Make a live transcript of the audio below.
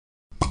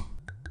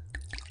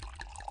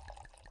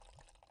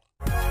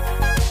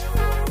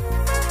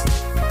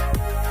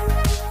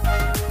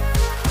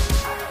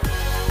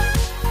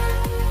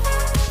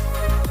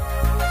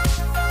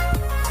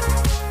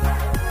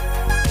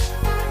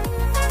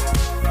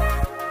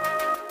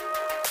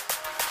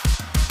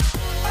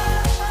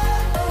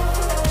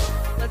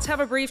have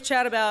a brief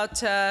chat about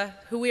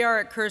who we are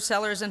at Kerr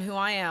Cellars and who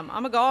I am.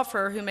 I'm a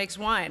golfer who makes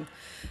wine.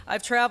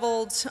 I've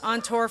traveled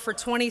on tour for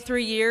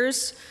 23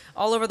 years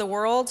all over the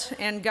world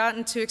and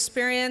gotten to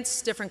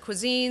experience different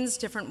cuisines,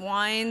 different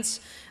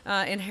wines,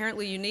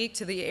 inherently unique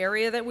to the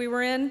area that we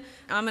were in.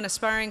 I'm an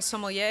aspiring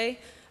sommelier.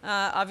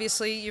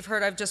 Obviously, you've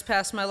heard I've just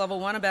passed my level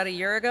 1 about a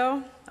year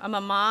ago. I'm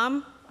a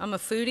mom, I'm a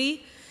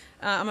foodie,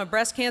 I'm a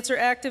breast cancer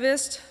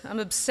activist. I'm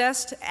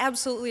obsessed,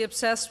 absolutely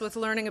obsessed with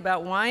learning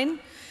about wine,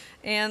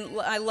 and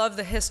I love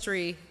the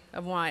history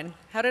of wine.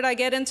 How did I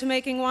get into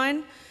making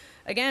wine?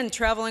 Again,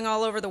 traveling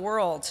all over the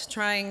world,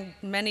 trying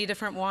many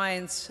different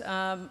wines.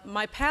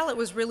 My palate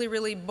was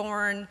really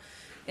born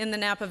in the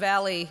Napa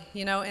Valley.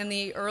 You know, in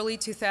the early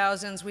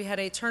 2000s, we had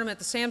a tournament,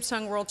 the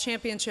Samsung World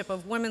Championship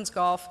of Women's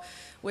Golf,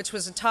 which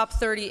was a top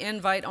 30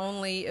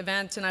 invite-only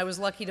event, and I was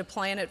lucky to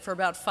play in it for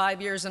about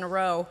 5 years in a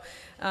row.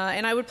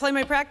 And I would play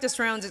my practice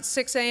rounds at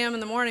 6 a.m.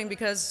 in the morning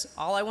because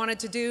all I wanted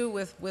to do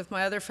with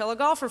my other fellow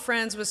golfer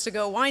friends was to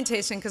go wine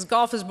tasting, because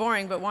golf is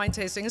boring, but wine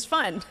tasting is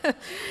fun.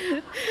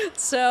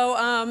 So,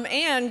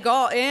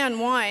 and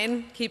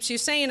wine keeps you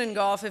sane in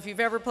golf. If you've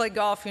ever played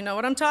golf, you know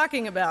what I'm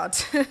talking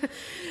about.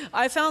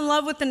 I fell in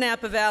love with the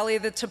Napa Valley,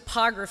 the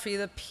topography,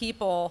 the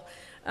people,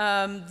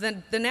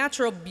 the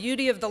natural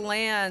beauty of the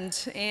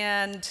land,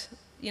 and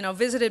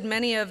visited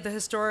many of the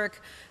historic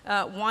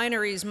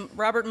wineries,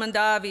 Robert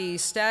Mondavi,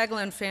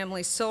 Staglin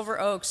family, Silver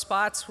Oak,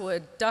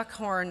 Spotswood,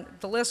 Duckhorn,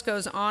 the list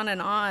goes on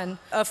and on.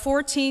 A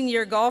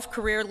 14-year golf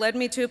career led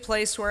me to a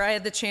place where I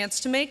had the chance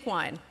to make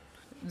wine.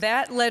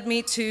 That led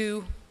me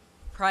to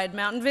Pride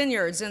Mountain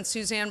Vineyards and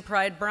Suzanne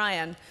Pride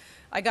Bryan.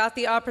 I got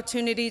the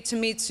opportunity to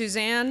meet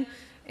Suzanne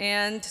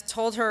and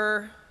told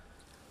her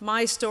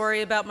my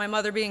story about my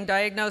mother being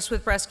diagnosed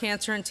with breast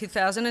cancer in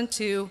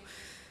 2002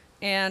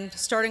 and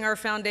starting our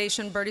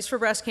foundation, Birdies for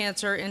Breast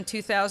Cancer, in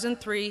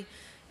 2003.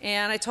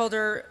 And I told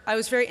her I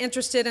was very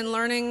interested in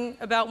learning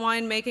about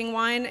wine, making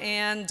wine,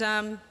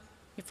 and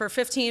for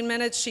 15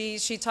 minutes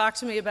she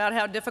talked to me about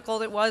how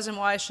difficult it was and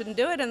why I shouldn't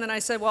do it. And then I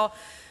said, well,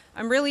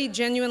 I'm really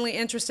genuinely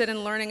interested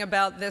in learning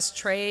about this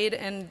trade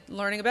and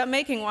learning about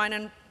making wine,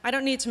 and I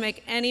don't need to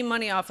make any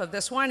money off of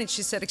this wine. And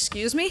she said,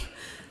 excuse me?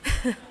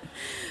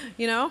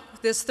 You know,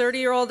 this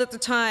 30-year-old at the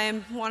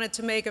time wanted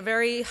to make a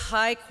very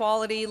high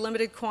quality,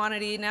 limited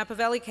quantity Napa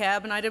Valley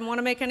Cab, and I didn't want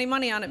to make any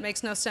money on it.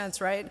 Makes no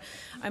sense, right?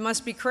 I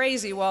must be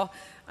crazy. Well,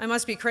 I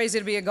must be crazy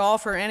to be a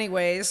golfer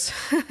anyways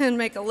and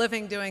make a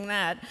living doing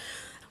that.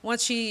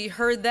 Once she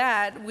heard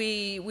that,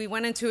 we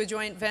went into a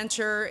joint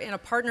venture in a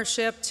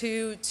partnership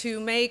to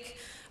make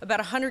about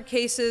 100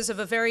 cases of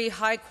a very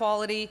high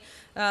quality,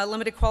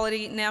 limited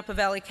quality Napa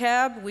Valley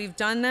Cab. We've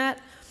done that.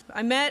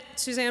 I met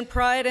Suzanne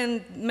Pride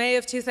in May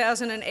of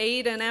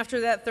 2008, and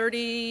after that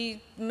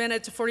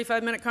 30-minute to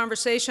 45-minute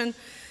conversation,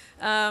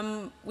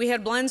 we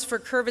had blends for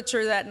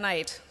curvature that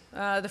night.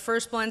 The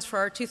first blends for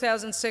our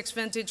 2006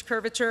 vintage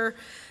curvature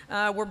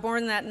were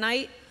born that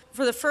night.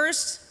 For the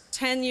first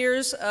 10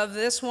 years of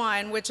this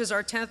wine, which is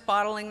our 10th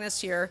bottling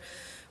this year,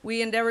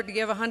 we endeavored to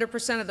give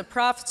 100% of the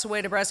profits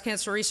away to breast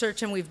cancer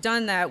research, and we've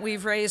done that.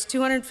 We've raised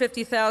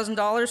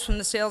 $250,000 from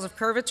the sales of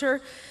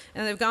curvature,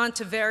 and they've gone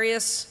to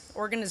various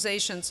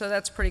organizations, so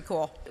that's pretty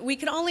cool. We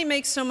can only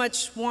make so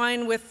much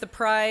wine with the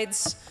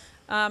Prides,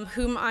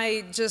 whom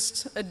I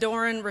just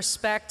adore and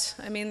respect.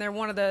 I mean, they're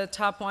one of the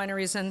top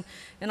wineries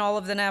in all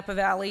of the Napa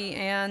Valley,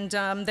 and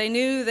they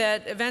knew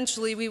that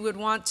eventually we would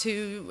want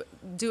to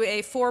do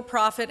a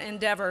for-profit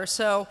endeavor.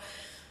 So,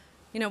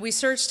 you know, we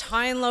searched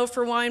high and low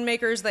for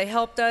winemakers. They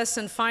helped us,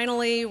 and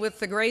finally, with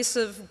the grace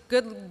of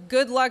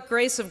good luck,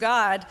 grace of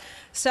God,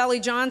 Sally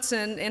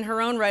Johnson, in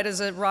her own right as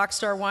a rock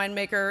star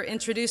winemaker,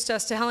 introduced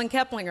us to Helen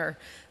Keplinger.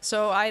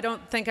 So I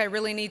don't think I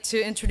really need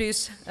to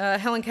introduce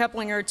Helen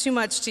Keplinger too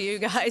much to you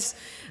guys.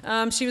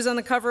 She was on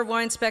the cover of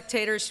Wine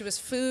Spectator. She was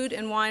Food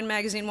and Wine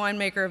Magazine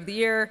Winemaker of the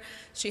Year.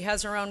 She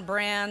has her own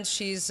brand.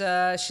 She's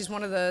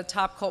one of the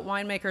top cult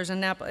winemakers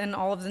in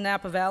all of the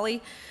Napa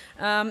Valley.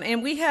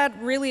 And we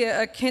had really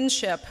a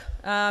kinship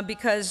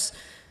because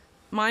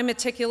my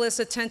meticulous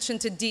attention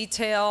to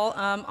detail,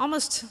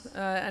 almost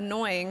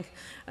annoying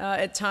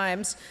at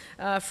times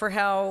for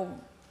how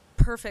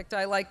perfect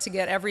I like to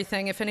get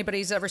everything. If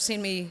anybody's ever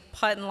seen me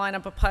putt and line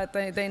up a putt,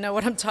 they know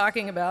what I'm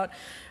talking about.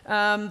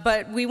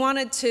 But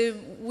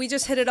we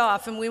just hit it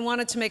off, and we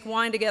wanted to make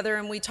wine together,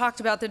 and we talked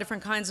about the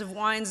different kinds of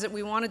wines that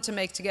we wanted to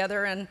make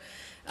together, and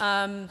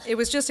it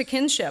was just a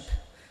kinship.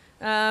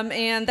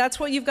 And that's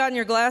what you've got in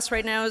your glass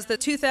right now is the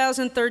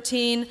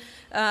 2013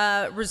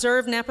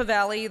 Reserve Napa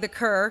Valley, the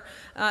Kerr.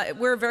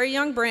 We're a very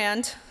young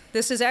brand.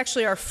 This is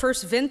actually our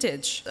first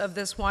vintage of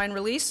this wine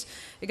release.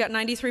 It got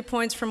 93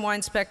 points from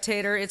Wine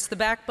Spectator. It's the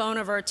backbone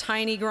of our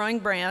tiny growing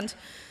brand.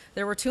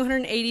 There were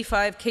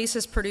 285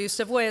 cases produced,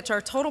 of which our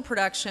total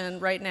production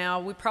right now,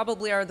 we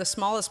probably are the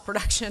smallest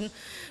production,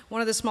 one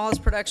of the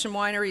smallest production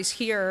wineries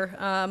here.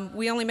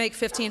 We only make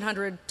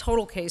 1,500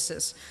 total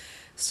cases.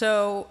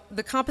 So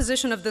the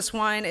composition of this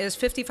wine is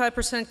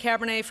 55%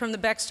 Cabernet from the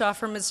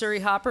Beckstoffer,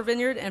 Missouri Hopper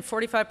Vineyard and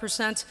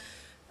 45%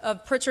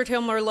 of Pritchard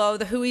Hill Merlot,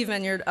 the Huey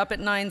Vineyard, up at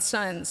Nine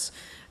Sons.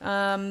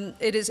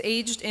 It is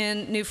aged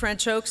in New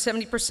French oak,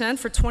 70%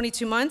 for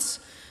 22 months.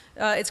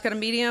 It's got a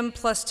medium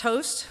plus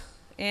toast,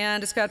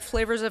 and it's got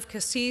flavors of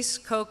cassis,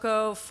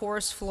 cocoa,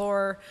 forest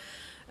floor,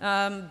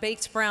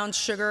 baked brown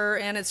sugar,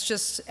 and it's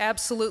just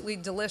absolutely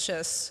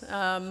delicious.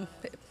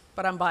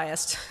 But I'm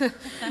biased.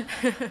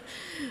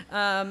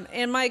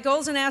 And my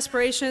goals and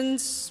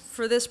aspirations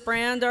for this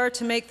brand are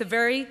to make the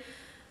very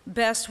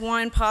best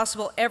wine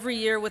possible every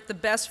year with the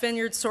best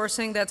vineyard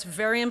sourcing. That's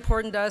very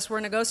important to us.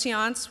 We're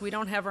negociants. We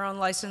don't have our own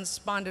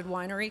licensed bonded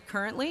winery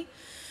currently.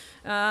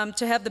 To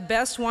have the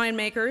best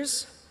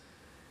winemakers,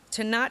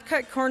 to not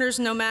cut corners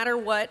no matter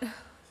what,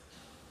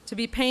 to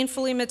be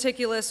painfully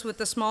meticulous with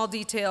the small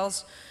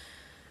details.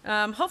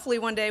 Hopefully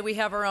one day we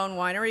have our own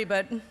winery,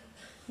 but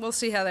we'll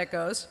see how that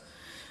goes.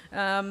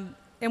 And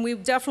we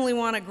definitely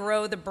want to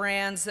grow the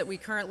brands that we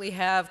currently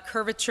have,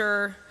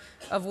 Curvature,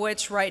 of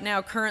which right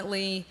now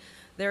currently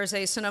there's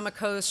a Sonoma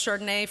Coast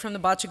Chardonnay from the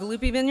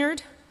Bacigalupi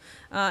Vineyard,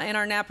 and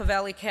our Napa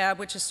Valley Cab,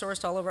 which is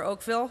sourced all over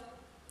Oakville.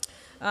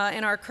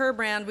 In our Kerr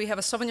brand, we have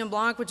a Sauvignon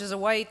Blanc, which is a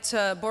white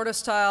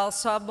Bordeaux-style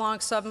Sauv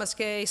Blanc, Sauv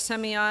Muscat,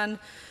 Semillon.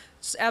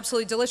 It's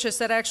absolutely delicious.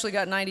 That actually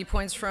got 90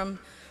 points from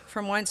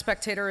Wine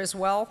Spectator as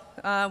well.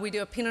 We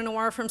do a Pinot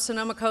Noir from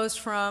Sonoma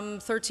Coast from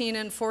 13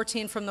 and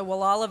 14 from the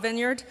Wallala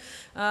Vineyard.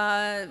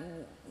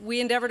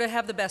 We endeavor to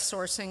have the best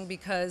sourcing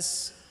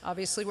because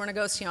obviously we're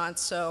negociants,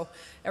 so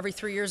every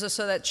 3 years or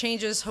so that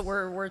changes.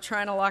 We're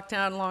trying to lock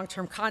down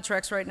long-term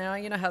contracts right now.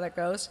 You know how that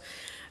goes.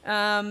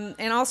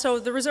 And also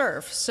the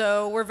reserve.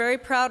 So we're very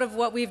proud of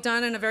what we've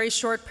done in a very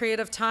short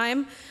period of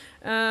time.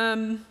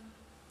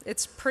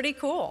 It's pretty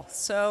cool.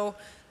 So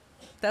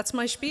that's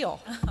my spiel.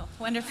 Oh,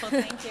 wonderful.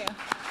 Thank you.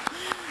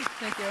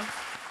 Thank you.